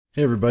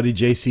Hey everybody,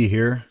 JC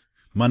here.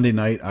 Monday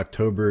night,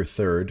 October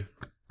 3rd.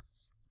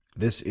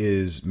 This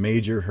is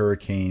Major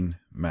Hurricane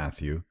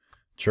Matthew,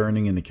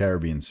 churning in the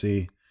Caribbean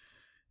Sea.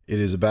 It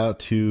is about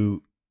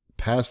to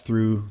pass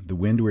through the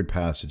windward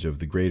passage of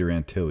the Greater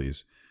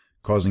Antilles,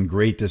 causing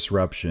great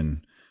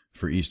disruption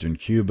for eastern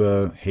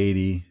Cuba,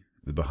 Haiti,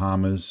 the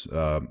Bahamas,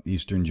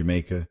 eastern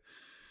Jamaica.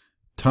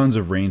 Tons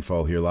of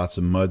rainfall here, lots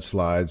of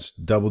mudslides,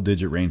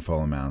 double-digit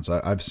rainfall amounts.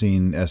 I've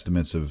seen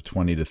estimates of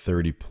 20 to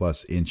 30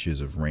 plus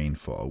inches of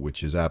rainfall,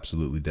 which is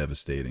absolutely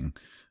devastating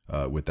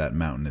with that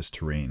mountainous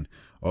terrain.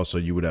 Also,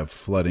 you would have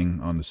flooding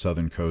on the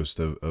southern coast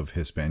of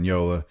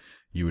Hispaniola.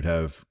 You would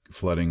have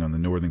flooding on the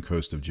northern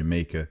coast of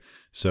Jamaica.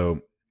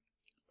 So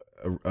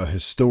a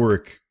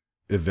historic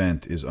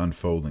event is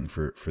unfolding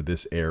for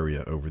this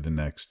area over the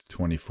next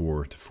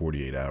 24 to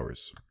 48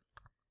 hours.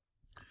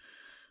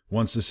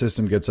 Once the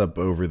system gets up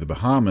over the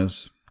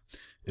Bahamas,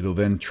 it'll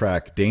then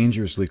track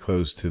dangerously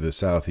close to the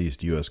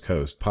southeast U.S.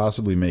 coast,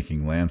 possibly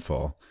making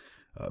landfall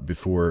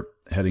before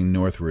heading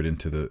northward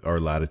into our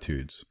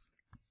latitudes.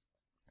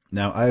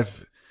 Now,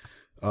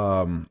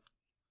 let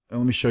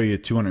me show you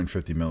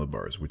 250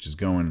 millibars, which is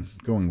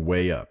going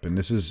way up, and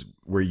this is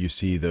where you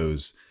see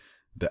the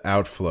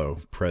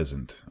outflow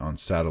present on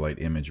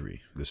satellite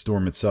imagery. The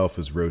storm itself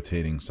is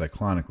rotating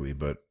cyclonically,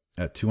 but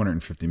at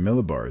 250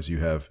 millibars, you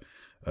have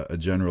a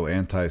general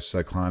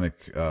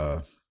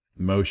anticyclonic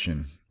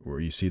motion where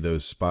you see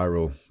those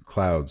spiral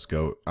clouds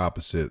go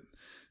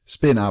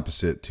spin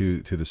opposite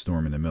to the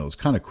storm in the middle. It's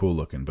kind of cool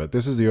looking, but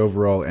this is the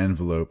overall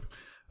envelope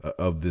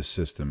of this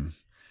system,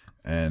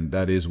 and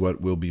that is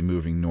what will be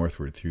moving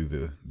northward through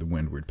the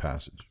windward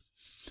passage.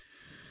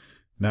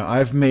 Now,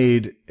 I've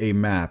made a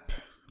map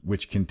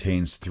which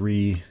contains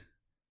 3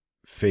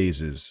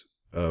 phases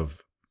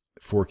of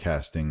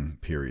forecasting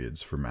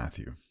periods for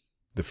Matthew.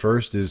 The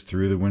first is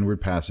through the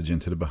windward passage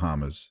into the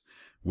Bahamas,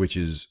 which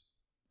is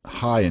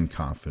high in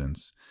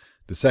confidence.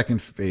 The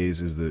second phase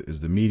is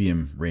the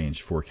medium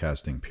range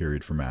forecasting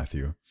period for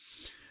Matthew.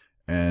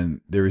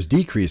 And there is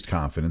decreased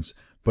confidence,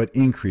 but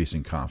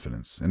increasing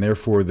confidence. And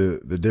therefore,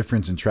 the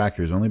difference in track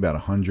here is only about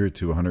 100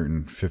 to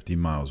 150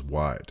 miles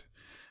wide.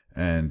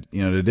 And,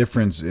 the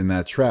difference in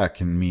that track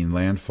can mean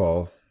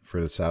landfall for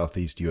the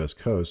southeast U.S.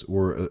 coast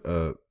or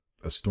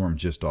a storm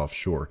just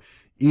offshore.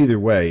 Either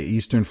way,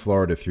 eastern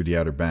Florida through the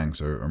Outer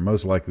Banks are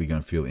most likely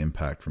going to feel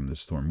impact from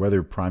this storm,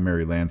 whether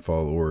primary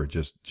landfall or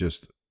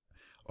just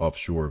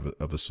offshore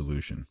of a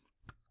solution.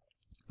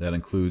 That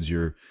includes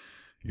your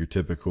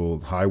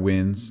typical high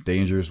winds,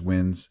 dangerous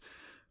winds,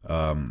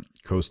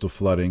 coastal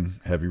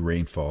flooding, heavy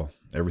rainfall,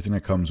 everything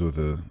that comes with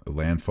a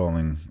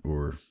landfalling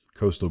or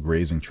coastal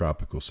grazing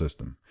tropical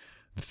system.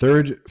 The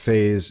third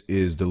phase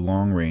is the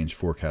long-range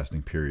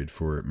forecasting period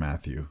for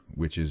Matthew,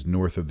 which is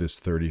north of this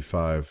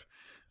 35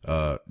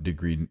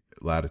 degree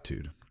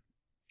latitude,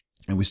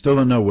 and we still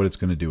don't know what it's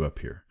going to do up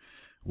here.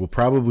 We'll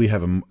probably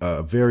have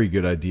a very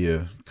good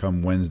idea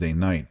come Wednesday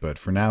night, but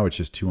for now it's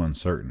just too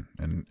uncertain,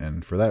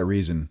 and for that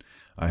reason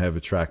I have a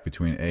track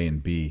between A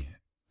and B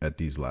at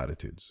these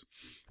latitudes.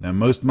 Now,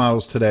 most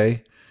models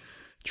today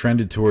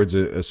trended towards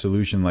a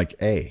solution like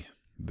A.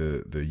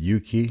 The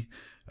Yuki,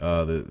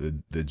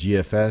 the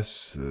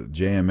GFS, the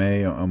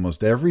JMA,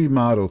 almost every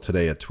model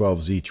today at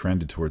 12Z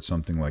trended towards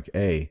something like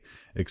A,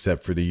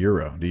 except for the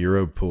Euro. The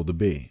Euro pulled a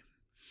B.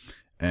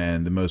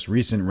 And the most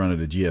recent run of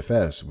the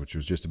GFS, which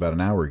was just about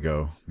an hour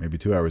ago, maybe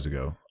 2 hours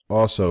ago,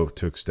 also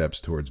took steps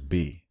towards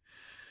B.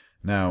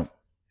 Now,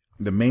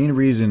 the main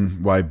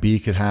reason why B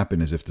could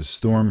happen is if the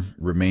storm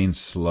remains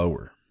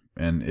slower.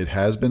 And it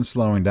has been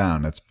slowing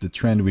down. That's the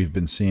trend we've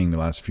been seeing the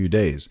last few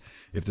days.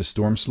 If the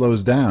storm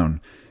slows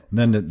down,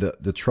 then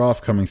the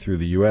trough coming through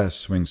the U.S.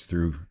 swings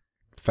through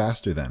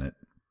faster than it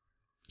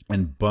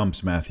and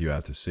bumps Matthew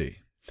out to sea.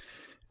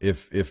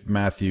 If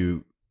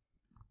Matthew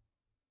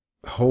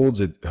holds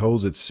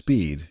its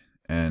speed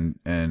and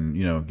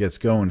gets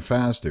going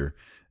faster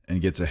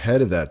and gets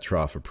ahead of that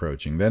trough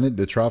approaching, then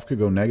the trough could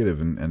go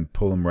negative and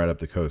pull him right up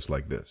the coast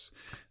like this.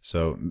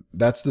 So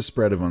that's the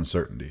spread of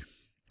uncertainty.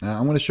 Now,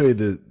 I'm going to show you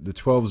the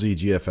 12Z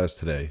GFS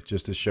today,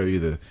 just to show you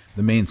the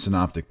main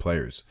synoptic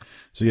players.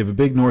 So you have a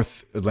big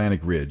North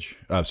Atlantic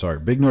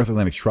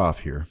trough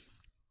here.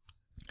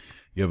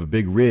 You have a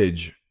big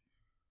ridge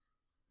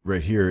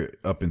right here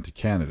up into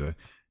Canada.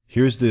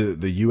 Here's the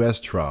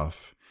U.S.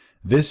 trough.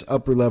 This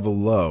upper level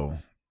low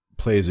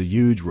plays a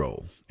huge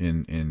role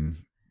in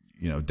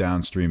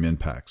downstream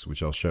impacts,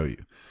 which I'll show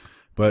you.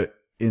 But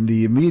in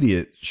the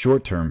immediate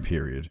short-term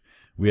period,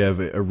 we have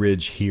a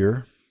ridge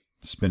here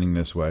spinning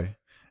this way,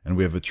 and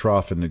we have a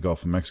trough in the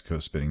Gulf of Mexico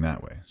spinning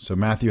that way. So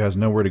Matthew has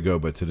nowhere to go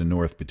but to the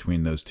north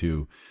between those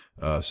two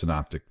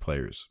synoptic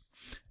players.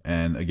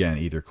 And again,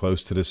 either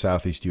close to the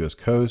southeast U.S.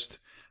 coast,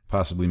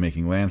 possibly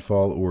making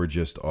landfall, or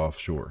just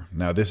offshore.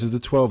 Now, this is the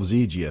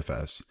 12Z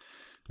GFS.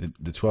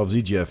 The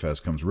 12Z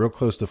GFS comes real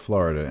close to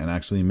Florida and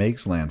actually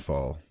makes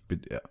landfall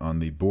on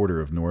the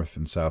border of North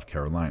and South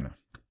Carolina.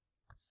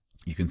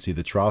 You can see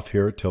the trough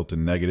here tilted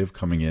negative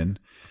coming in.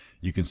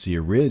 You can see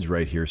a ridge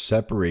right here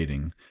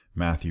separating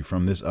Matthew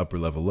from this upper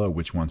level low,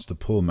 which wants to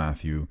pull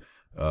Matthew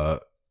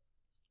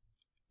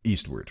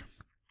eastward.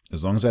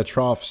 As long as that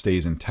trough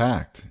stays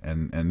intact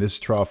and this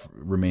trough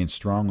remains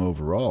strong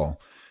overall,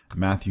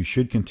 Matthew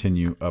should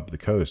continue up the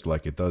coast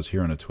like it does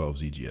here on a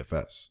 12Z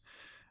GFS.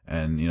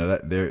 And you know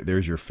that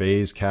there's your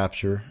phase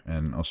capture,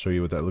 and I'll show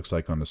you what that looks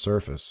like on the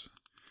surface.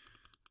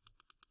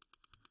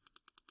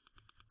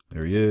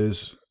 There he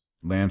is,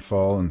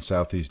 landfall in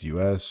southeast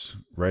US,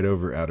 right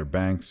over Outer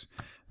Banks.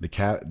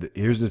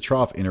 Here's the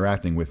trough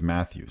interacting with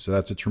Matthew. So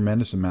that's a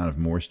tremendous amount of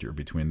moisture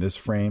between this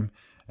frame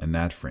and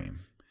that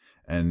frame.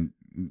 And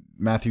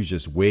Matthew's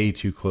just way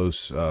too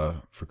close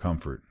for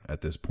comfort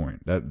at this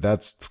point.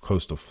 That's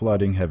coastal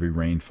flooding, heavy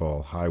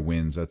rainfall, high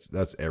winds.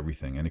 That's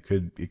everything, and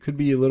it could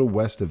be a little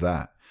west of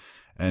that.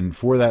 And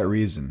for that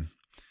reason,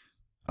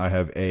 I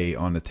have A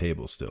on the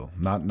table still.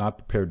 Not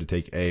prepared to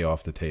take A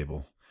off the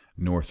table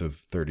north of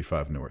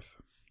 35 north.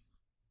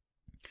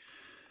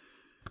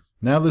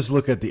 Now let's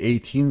look at the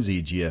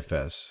 18Z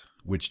GFS,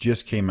 which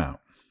just came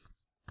out.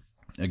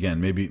 Again,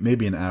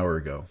 maybe an hour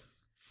ago,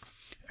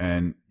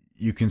 and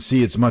you can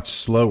see it's much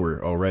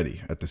slower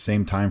already at the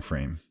same time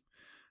frame.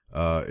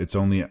 It's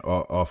only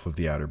off of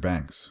the Outer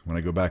Banks. When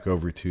I go back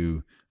over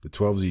to the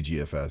 12Z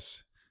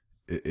GFS,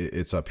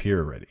 it's up here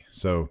already.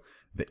 So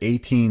the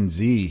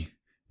 18Z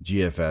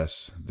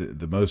GFS,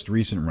 the most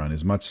recent run,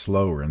 is much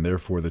slower, and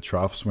therefore the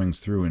trough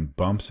swings through and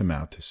bumps him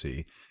out to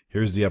sea.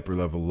 Here's the upper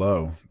level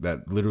low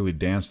that literally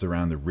danced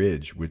around the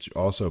ridge, which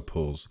also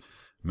pulls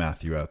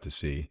Matthew out to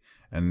sea.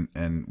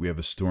 And we have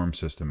a storm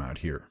system out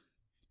here,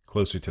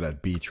 closer to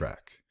that B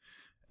track.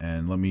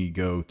 And let me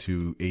go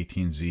to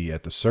 18Z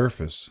at the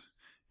surface.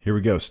 Here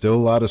we go. Still a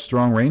lot of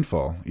strong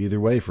rainfall either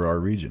way for our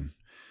region.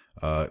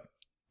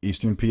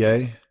 Eastern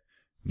PA,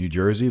 New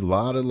Jersey, a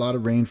lot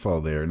of rainfall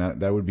there. And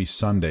that would be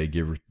Sunday,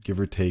 give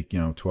or take,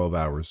 12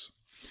 hours.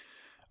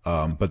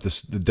 But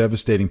the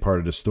devastating part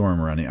of the storm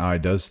around the eye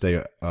does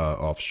stay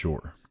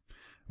offshore.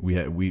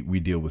 We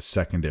deal with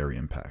secondary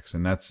impacts,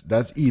 and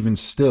that's even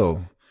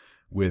still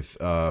with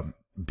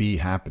B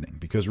happening,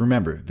 because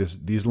remember,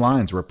 these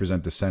lines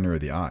represent the center of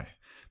the eye.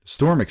 The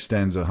storm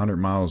extends 100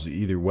 miles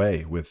either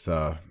way with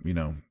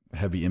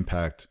heavy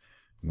impact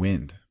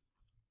wind.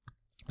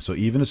 So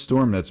even a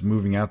storm that's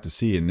moving out to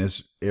sea in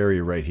this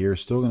area right here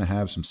is still going to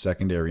have some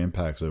secondary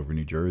impacts over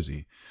New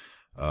Jersey,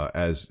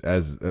 as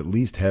at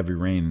least heavy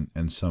rain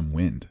and some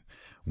wind.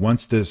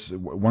 Once the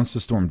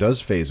storm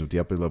does phase with the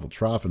upper level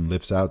trough and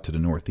lifts out to the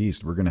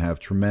northeast, we're going to have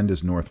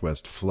tremendous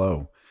northwest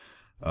flow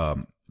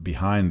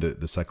behind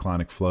the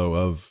cyclonic flow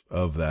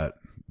of that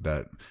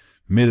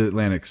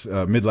mid-Atlantic,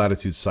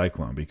 mid-latitude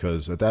cyclone,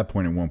 because at that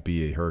point it won't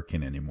be a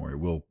hurricane anymore. It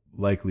will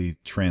likely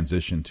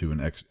transition to an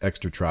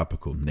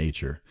extratropical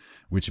nature,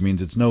 which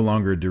means it's no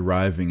longer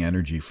deriving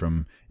energy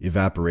from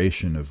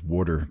evaporation of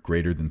water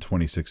greater than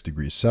 26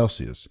 degrees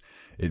Celsius.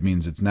 It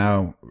means it's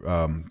now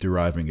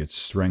deriving its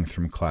strength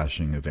from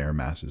clashing of air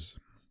masses.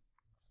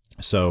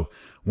 So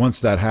once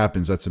that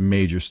happens, that's a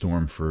major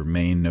storm for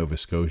Maine, Nova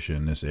Scotia,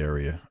 and this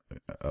area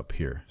up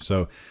here.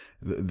 So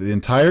the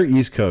entire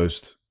East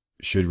Coast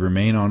should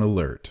remain on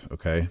alert,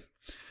 okay?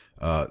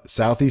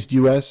 Southeast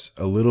U.S.,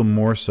 a little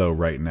more so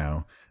right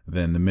now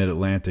than the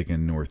mid-Atlantic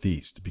and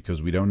Northeast,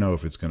 because we don't know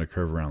if it's going to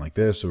curve around like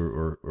this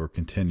or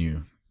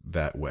continue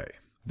that way.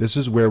 This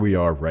is where we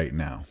are right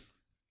now.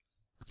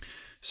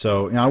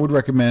 So I would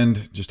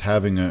recommend just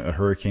having a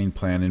hurricane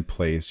plan in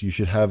place. You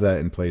should have that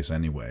in place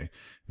anyway.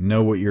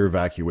 Know what your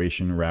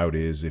evacuation route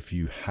is if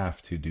you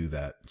have to do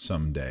that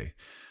someday.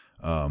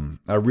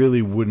 I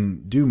really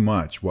wouldn't do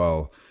much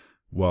while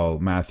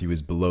Matthew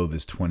is below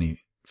this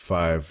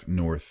 25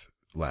 north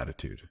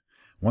latitude.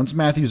 Once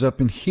Matthew's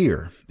up in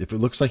here, if it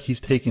looks like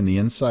he's taking the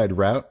inside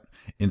route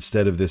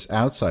instead of this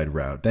outside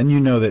route, then you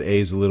know that A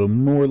is a little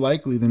more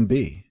likely than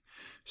B.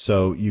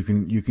 So you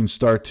can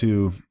start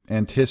to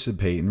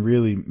anticipate and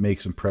really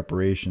make some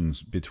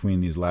preparations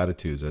between these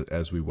latitudes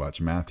as we watch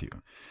Matthew.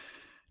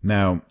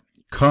 Now,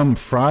 come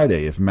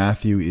Friday, if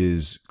Matthew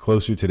is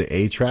closer to the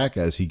A track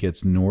as he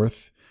gets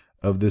north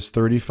of this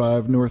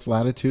 35 north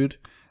latitude,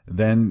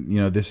 then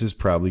this is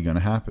probably going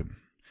to happen.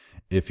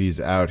 If he's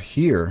out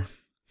here,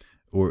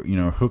 or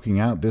hooking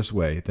out this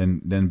way,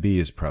 then B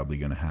is probably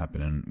going to happen,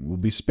 and we'll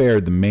be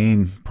spared the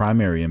main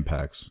primary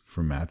impacts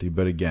from Matthew,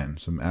 but again,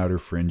 some outer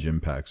fringe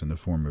impacts in the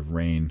form of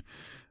rain,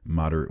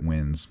 moderate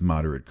winds,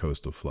 moderate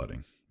coastal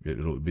flooding.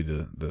 It'll be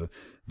the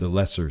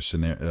lesser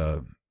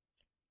scenario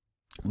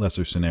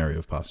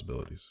of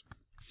possibilities.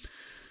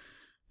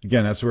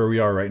 Again, that's where we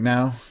are right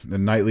now. The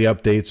nightly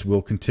updates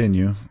will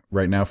continue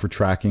right now for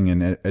tracking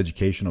and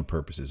educational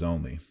purposes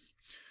only.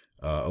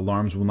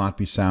 Alarms will not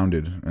be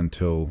sounded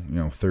until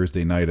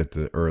Thursday night at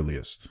the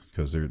earliest,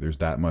 because there's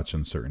that much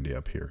uncertainty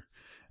up here.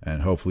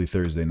 And hopefully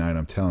Thursday night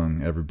I'm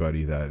telling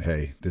everybody that,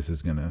 hey, this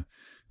is gonna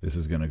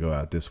go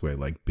out this way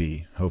like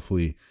B.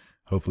 Hopefully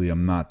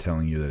I'm not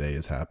telling you that A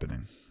is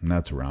happening, and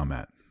that's where I'm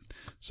at.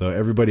 So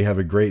everybody have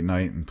a great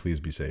night, and please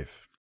be safe.